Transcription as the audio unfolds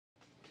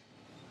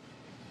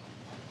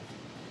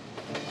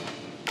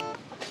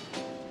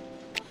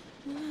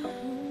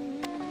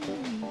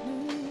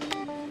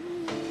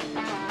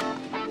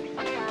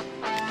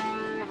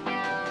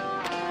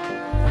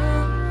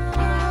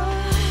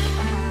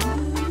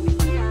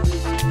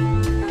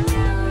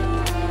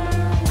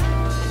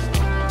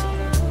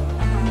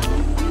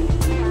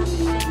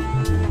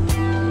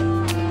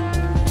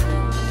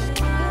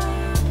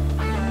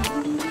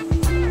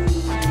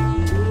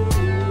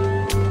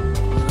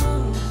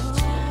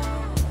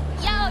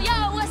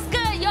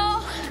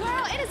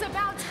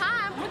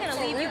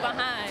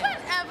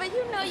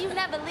know you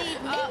never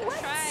leave me.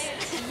 Try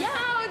it.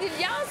 Y'all, did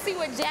y'all see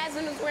what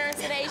Jasmine was wearing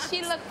today?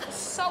 She looked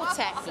so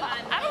tacky.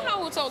 I don't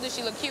know who told her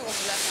she looked cute when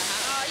she left the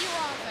house. Oh, you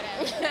wrong for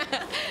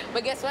that.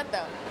 But guess what,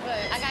 though?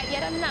 What? I got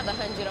yet another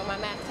 100 on my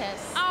math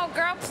test. Oh,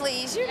 girl,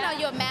 please. You know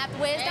you're a math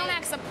whiz. Don't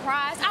act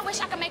surprised. I wish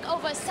I could make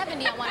over a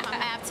 70 on one of my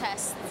math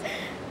tests.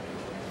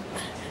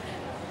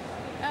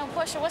 Oh,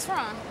 Portia, what's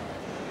wrong?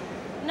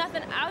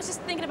 Nothing. I was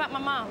just thinking about my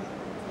mom.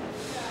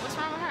 What's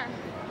wrong with her?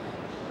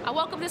 I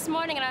woke up this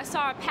morning and I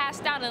saw her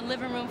passed out on the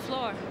living room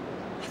floor.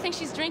 I think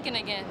she's drinking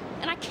again,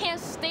 and I can't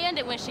stand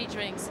it when she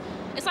drinks.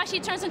 It's like she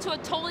turns into a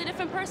totally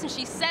different person.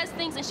 She says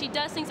things and she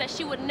does things that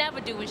she would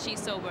never do when she's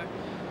sober.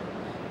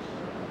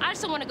 I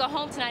just don't want to go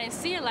home tonight and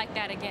see her like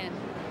that again.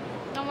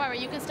 Don't worry,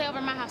 you can stay over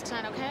at my house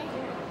tonight, okay?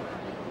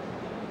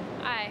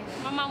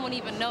 My mom won't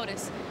even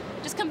notice.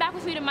 Just come back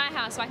with me to my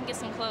house so I can get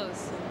some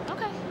clothes.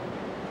 Okay. All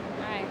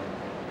right.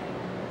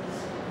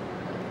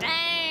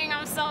 Dang,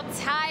 I'm so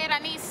tired. I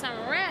need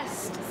some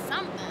rest.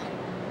 Something.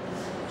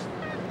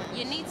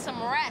 You need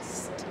some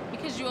rest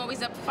because you're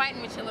always up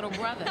fighting with your little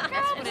brother.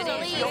 That's what it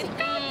is.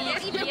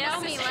 Yes, even yes,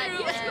 know me it's like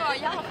true. that. Yes, you are.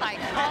 Y'all fight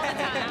all the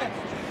time.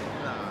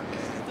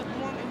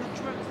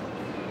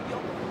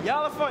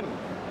 Y'all are funny.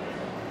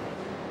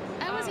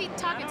 Who was he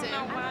talking to? I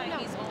don't know why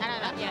he's on. I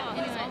don't know. Yeah,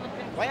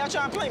 anyway. Why y'all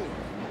trying to play me?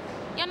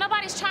 Yo,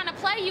 nobody's trying to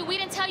play you. We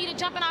didn't tell you to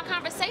jump in our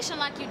conversation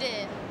like you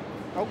did.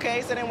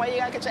 Okay, so then why you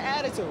gotta get your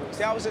attitude?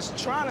 See, I was just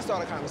trying to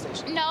start a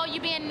conversation. No,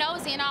 you being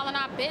nosy and all in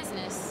our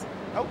business.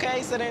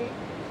 Okay, so then,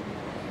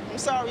 I'm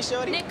sorry,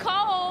 shorty.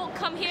 Nicole,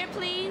 come here,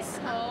 please.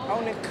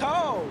 Oh,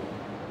 Nicole.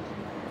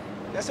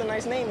 That's a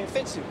nice name. It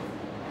fits you.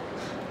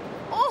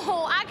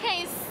 Oh, I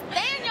can't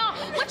stand y'all.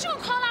 What you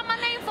gonna call out my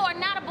name for?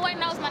 Now the boy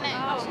knows my name.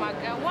 Oh my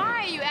God!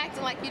 Why are you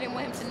acting like you didn't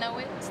want him to know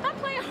it? Stop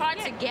playing hard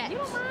to get. You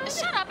don't mind?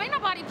 Shut up. Ain't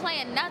nobody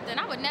playing nothing.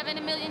 I would never in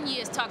a million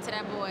years talk to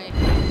that boy.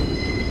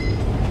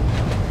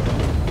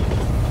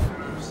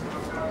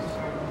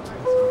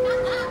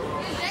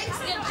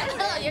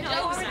 Your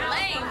joke's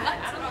lame.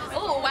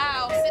 Oh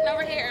wow! Sitting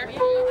over here.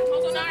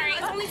 Sorry.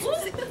 It's only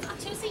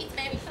two seats,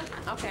 baby.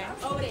 Okay.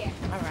 Over there.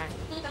 All right.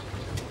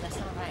 That's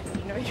all right.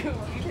 You know you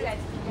do that.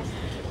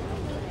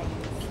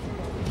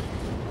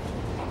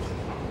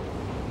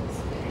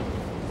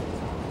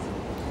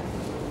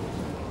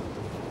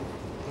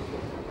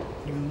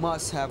 You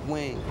must have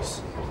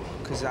wings,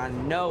 cause I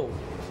know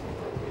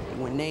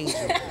you an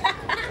angel. That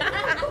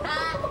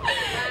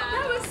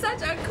was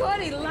such a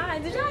corny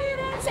line. Did y'all hear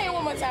that? Say it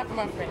one more time for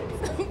my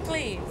friends,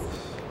 please.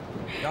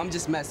 Yo, I'm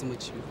just messing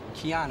with you.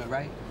 Kiana,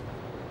 right?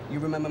 You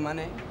remember my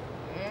name?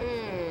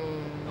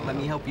 Let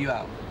me help you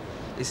out.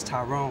 It's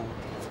Tyrone.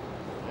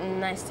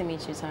 Nice to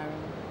meet you, Tyrone.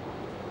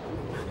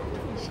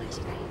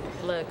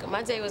 Look,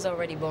 my day was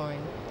already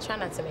boring. Try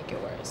not to make it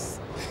worse.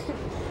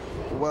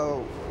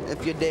 Well,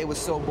 if your day was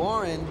so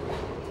boring,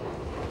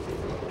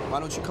 why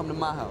don't you come to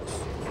my house?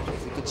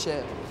 We could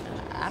chill.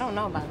 I don't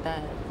know about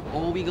that.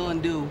 All we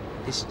gonna do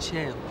is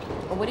chill.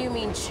 What do you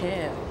mean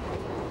chill?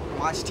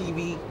 Watch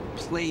TV,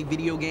 play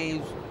video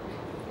games.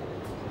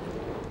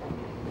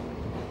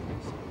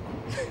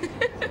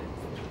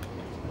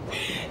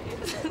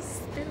 You're so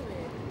stupid.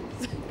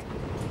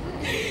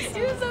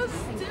 You're so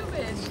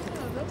stupid.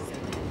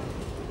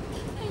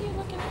 What are you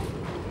looking at?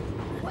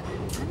 What? I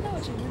know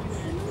what you're looking at.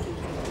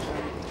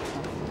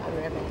 I'll be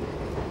right back.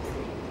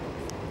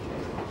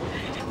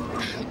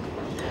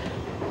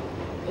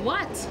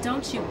 What?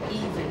 Don't you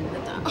even.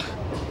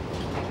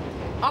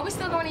 Are we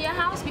still going to your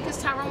house? Because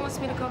Tyrone wants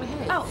me to go to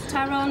his. Oh,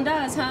 Tyrone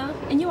does, huh?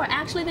 And you were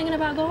actually thinking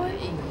about going?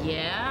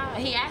 Yeah,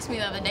 he asked me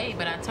the other day,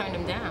 but I turned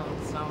him down.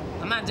 So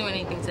I'm not doing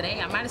anything today.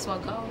 I might as well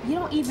go. You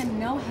don't even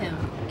know him.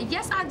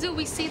 Yes, I do.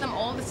 We see them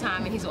all the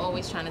time, and he's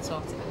always trying to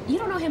talk to me. You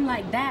don't know him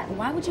like that.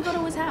 Why would you go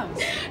to his house?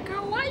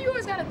 Girl, why you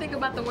always gotta think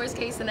about the worst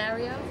case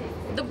scenario?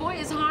 The boy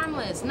is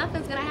harmless.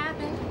 Nothing's gonna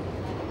happen.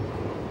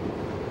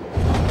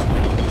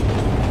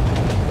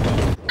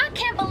 I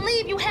can't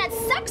believe you had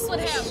sex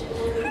with him.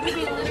 Can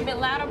you be a little bit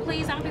louder,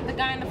 please? I don't think the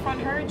guy in the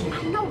front heard you.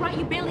 I know, right?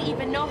 You barely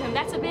even know him.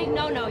 That's a big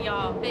no-no,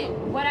 y'all. Babe,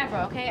 whatever,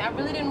 okay? I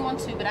really didn't want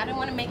to, but I didn't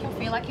want to make him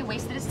feel like he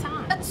wasted his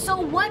time. So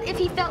what if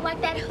he felt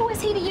like that? Who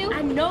is he to you?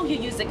 I know you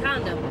used a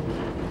condom.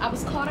 I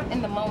was caught up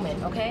in the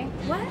moment, okay?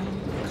 What?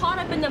 Caught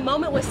up in the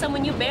moment with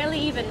someone you barely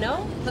even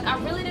know? Look, I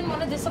really didn't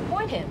want to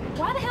disappoint him.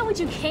 Why the hell would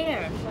you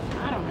care?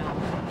 I don't know.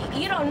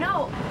 You don't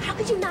know. How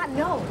could you not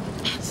know?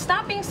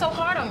 Stop being so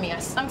hard on me.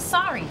 I'm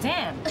sorry,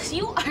 damn.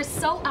 You are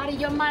so out of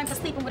your mind for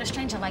sleeping with a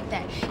stranger like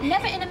that.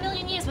 Never in a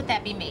million years would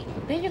that be me.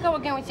 There you go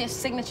again with your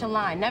signature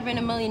line. Never in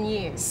a million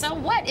years. So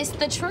what? It's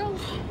the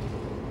truth.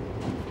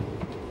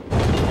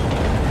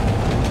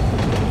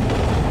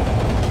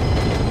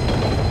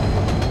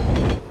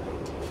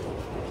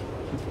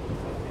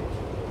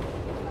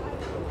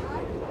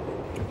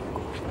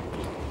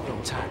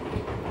 Yo, Ty,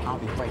 I'll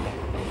be right back.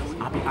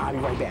 I'll be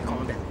right back.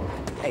 Calm down.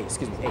 Hey,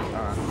 excuse me. Hey,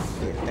 yeah,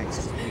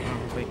 thanks.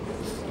 Wait.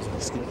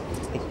 Excuse me.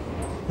 Hey,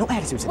 no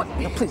attitude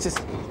today. No, please, just.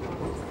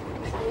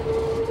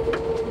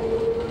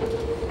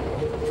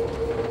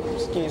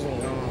 Excuse me.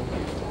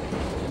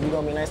 You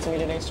gonna be nice to me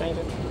today,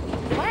 stranger?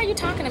 Why are you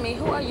talking to me?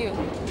 Who are you?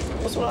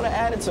 What's with all the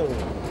attitude?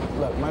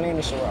 Look, my name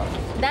is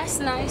Sherrod. That's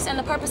nice. And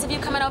the purpose of you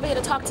coming over here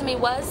to talk to me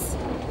was?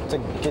 To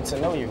get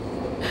to know you.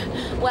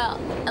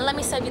 Well, let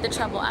me save you the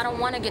trouble. I don't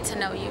want to get to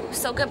know you.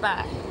 So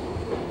goodbye.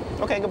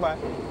 Okay, goodbye.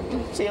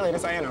 See you later,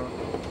 sayonara.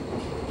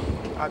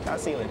 I'll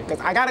see you later.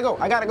 Because I gotta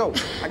go.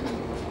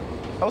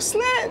 Oh,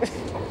 snap.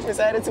 This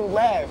attitude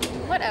laugh.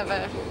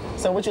 Whatever.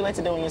 So what you like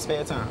to do in your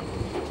spare time?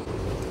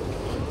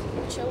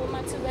 Chill with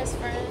my two best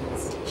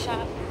friends,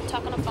 shop,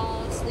 talk on the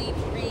phone, sleep,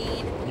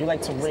 read. You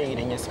like to read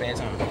in your spare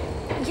time?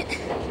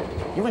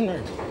 Yeah. You a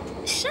nerd.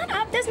 Shut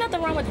up. There's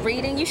nothing wrong with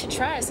reading. You should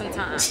try it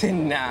sometime.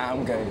 Nah,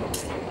 I'm good.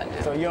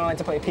 So you don't like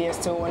to play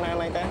PS2 or nothing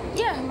like that?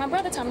 Yeah, my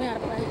brother taught me how to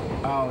play.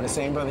 Oh, the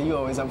same brother you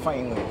always up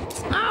fighting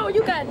with. Oh,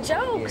 you got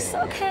jokes.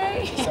 Yeah.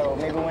 Okay. So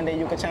maybe one day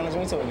you could challenge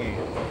me to a game.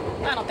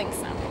 I don't think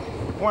so.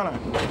 Why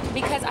not?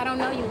 Because I don't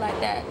know you like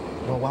that.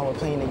 Well, while we're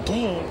playing the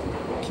game,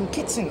 you can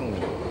get to know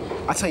me.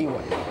 I'll tell you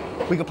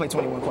what. We can play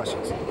 21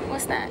 questions.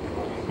 What's that?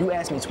 You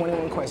ask me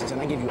 21 questions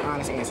and I give you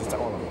honest answers to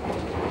all of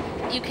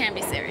them. You can't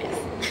be serious.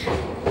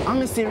 I'm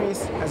as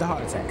serious as a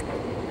heart attack.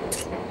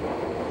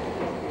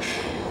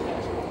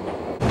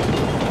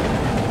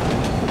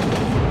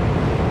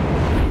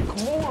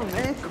 Come on,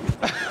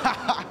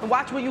 man.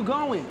 Watch where you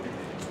going.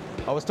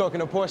 I was talking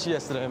to Portia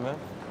yesterday, man.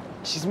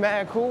 She's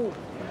mad cool.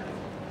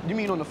 You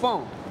mean on the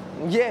phone?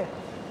 Yeah.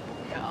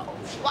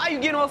 Why you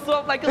getting all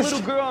soft like a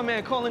little girl,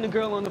 man, calling a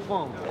girl on the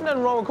phone? Ain't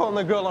nothing wrong with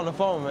calling a girl on the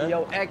phone, man.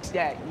 Yo, X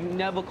that. You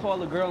never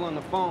call a girl on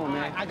the phone,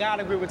 man. I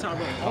gotta agree with Tom.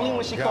 Only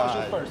when she calls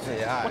you first.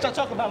 Yeah, What y'all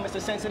talking about, Mr.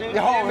 Sensitive?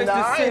 Yo, Yeah, Mr. nah,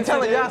 I ain't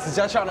telling sensitive.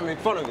 y'all, y'all trying to make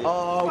fun of me.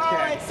 Oh, okay. All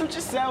right, suit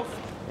yourself.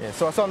 Yeah,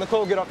 so I saw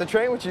Nicole get off the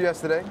train with you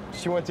yesterday.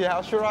 She went to your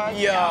house, Sherrod?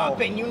 Yo,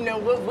 and you know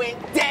what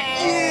went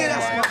down. Yeah,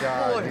 that's my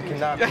God, you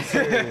cannot be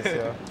serious,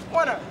 yo.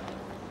 What up?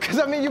 Because,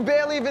 I mean, you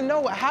barely even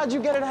know her. How'd you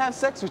get her to have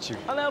sex with you?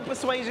 A little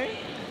persuasion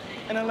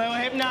and a little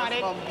hypnotic.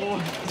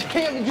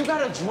 Damn, you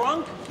got her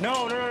drunk?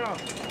 No.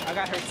 I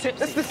got her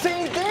tipsy. It's the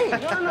same thing.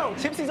 No.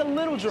 Tipsy's a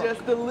little drunk.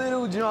 Just a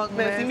little drunk,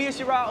 man. See, me and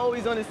Sherrod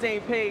always on the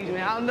same page,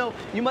 man. I don't know.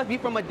 You must be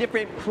from a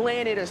different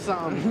planet or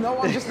something. No,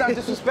 I'm just not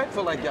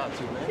disrespectful like y'all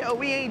two, man. Yo,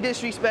 we ain't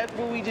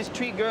disrespectful. We just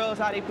treat girls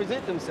how they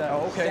present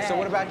themselves. Oh, okay, so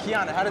what about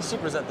Kiana? How does she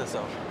present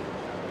herself?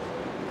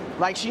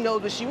 Like she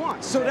knows what she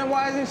wants. So then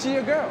why isn't she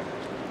a girl?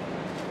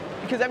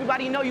 Because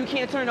everybody know you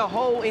can't turn a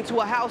hoe into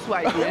a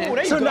housewife, man. Oh,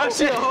 there you go. Now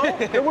she a hoe?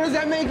 And what does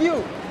that make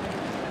you?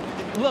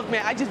 Look,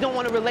 man, I just don't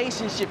want a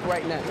relationship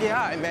right now.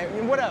 Yeah, all right, man. I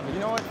mean, whatever. You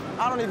know what?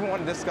 I don't even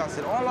want to discuss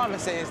it. All I'm gonna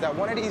say is that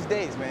one of these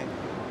days, man,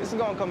 this is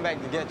gonna come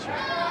back to get you.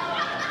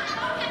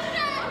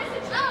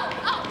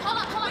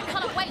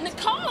 Hold on, wait.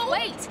 Nicole!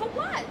 Wait. For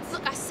what?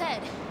 Look, I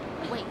said,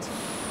 wait.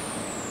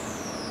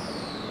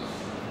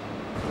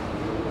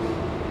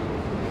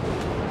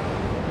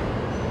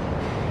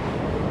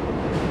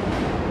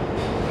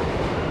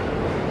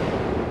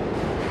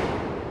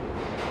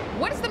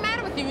 What is the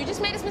matter with you? You just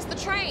made us miss the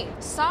train.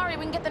 Sorry,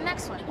 we can get the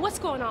next one. What's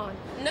going on?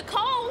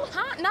 Nicole?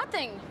 Huh?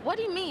 Nothing. What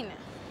do you mean?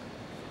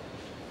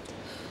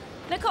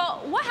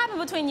 Nicole, what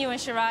happened between you and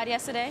Sherrod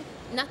yesterday?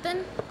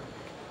 Nothing?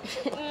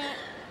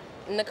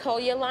 Nicole,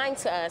 you're lying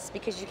to us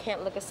because you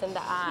can't look us in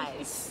the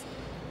eyes.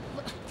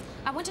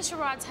 I went to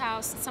Sherrod's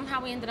house.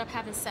 Somehow we ended up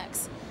having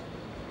sex.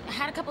 I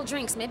had a couple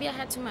drinks. Maybe I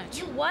had too much.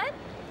 You what?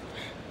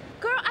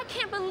 Girl, I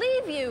can't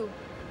believe you.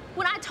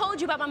 When I told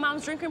you about my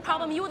mom's drinking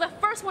problem, you were the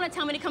first one to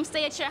tell me to come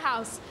stay at your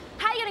house.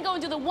 How are you gonna go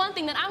and do the one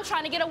thing that I'm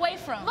trying to get away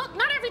from? Look,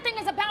 not everything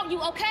is about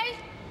you, okay?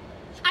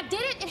 I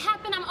did it, it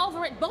happened, I'm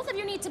over it. Both of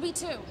you need to be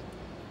too.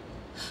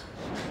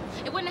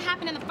 It wouldn't have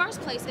happened in the first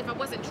place if I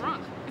wasn't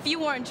drunk. If you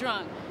weren't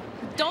drunk.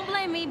 Don't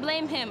blame me,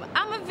 blame him.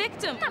 I'm a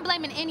victim. I'm not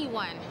blaming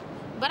anyone,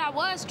 but I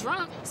was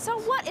drunk. So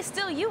what? It's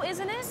still you,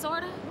 isn't it?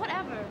 Sorta,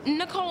 whatever.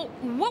 Nicole,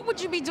 what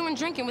would you be doing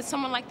drinking with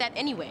someone like that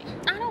anyway?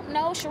 I don't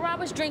know, Sherrod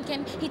was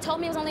drinking. He told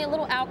me it was only a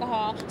little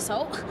alcohol,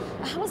 so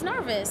I was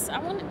nervous. I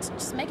wanted to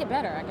just make it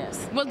better, I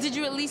guess. Well, did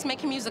you at least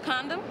make him use a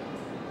condom?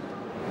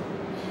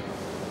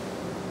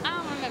 I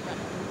don't remember.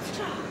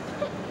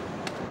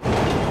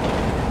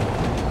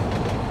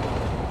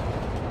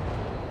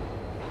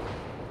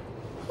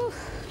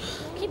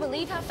 Can you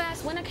believe how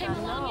fast winter came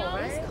along, y'all?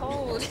 It's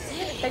cold.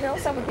 Hey, girl,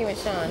 what's up with you and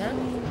Sean,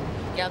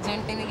 huh? Y'all do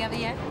anything together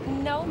yet?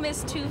 No,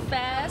 Miss Too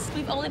Fast.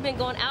 We've only been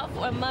going out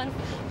for a month.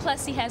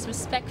 Plus, he has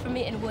respect for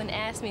me and wouldn't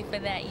ask me for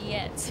that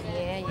yet.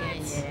 Yeah.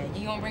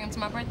 You gonna bring him to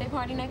my birthday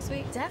party next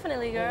week?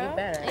 Definitely, girl. You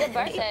better. Your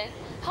birthday?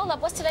 Hold up,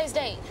 what's today's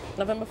date?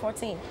 November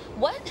 14th.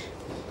 What?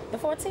 The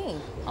 14th.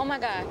 Oh my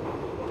God.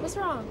 What's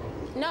wrong?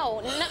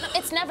 No,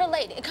 it's never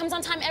late. It comes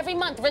on time every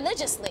month,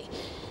 religiously.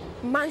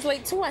 Mine's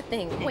late too, I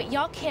think. Wait,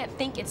 y'all can't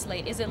think it's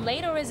late. Is it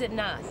late or is it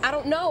not? I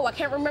don't know. I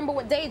can't remember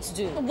what dates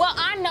do. Well,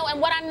 I know, and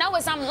what I know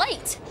is I'm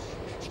late.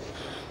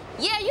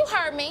 Yeah, you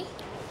heard me.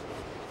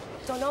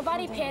 Don't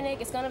nobody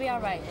panic. It's gonna be all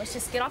right. Let's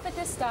just get off at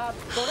this stop,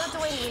 go to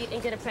Dwayne Reed,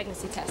 and get a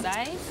pregnancy test, all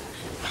right?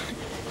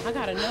 I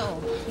gotta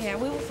know. Yeah,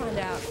 we will find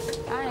out.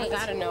 All I right.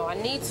 gotta know.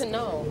 I need to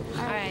know.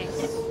 All right.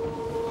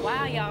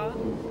 Wow, y'all.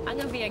 I'm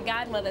gonna be a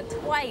godmother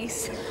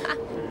twice.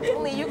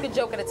 Only you could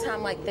joke at a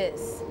time like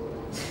this.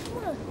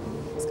 Come on.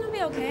 It's gonna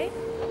be okay.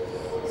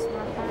 It's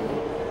not funny.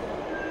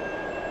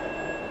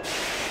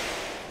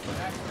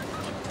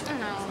 I don't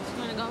know. You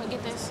wanna go and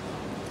get this?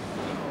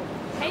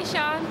 Hey,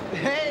 Sean.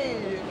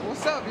 Hey,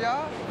 what's up,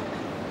 y'all?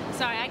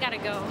 Sorry, I gotta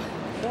go.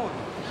 Come on.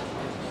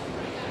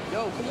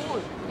 Yo, come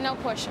on. No,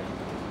 Portia.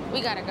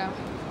 We gotta go.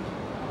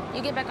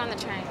 You get back on the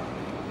train.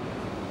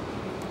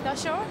 Y'all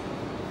sure? All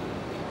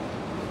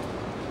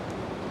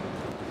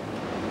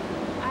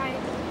right.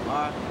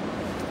 Bye.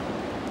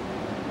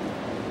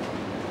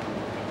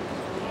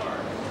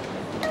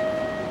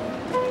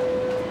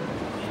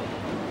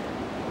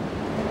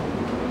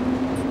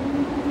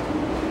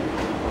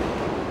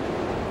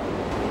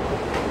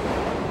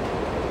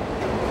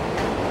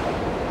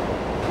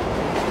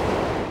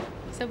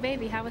 So,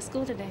 baby, how was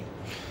school today?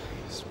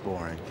 It's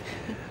boring.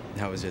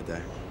 How was your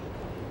day?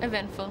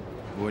 Eventful.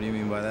 What do you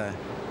mean by that?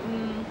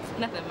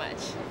 Nothing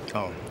much.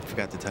 Oh, I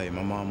forgot to tell you,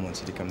 my mom wants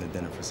you to come to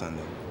dinner for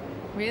Sunday.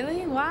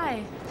 Really?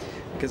 Why?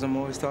 Because I'm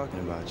always talking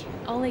about you.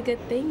 Only good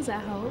things, I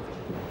hope.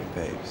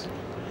 Babes,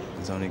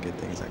 there's only good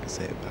things I can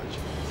say about you.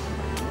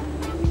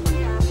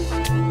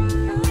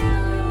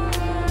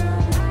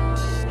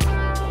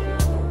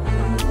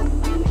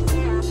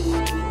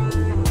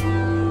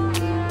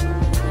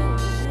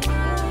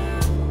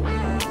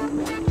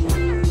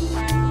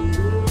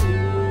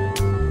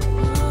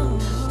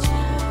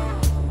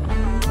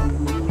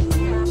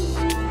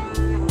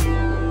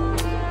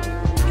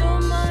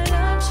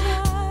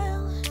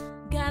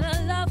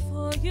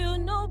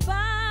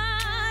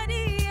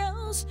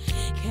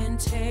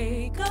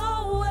 Take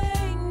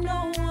away,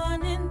 no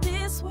one in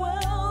this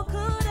world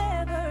could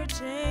ever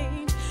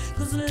change.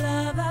 'Cause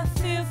love I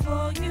feel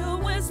for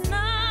you is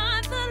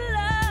not the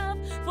love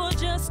for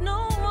just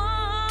no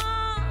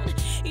one.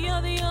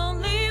 You're the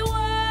only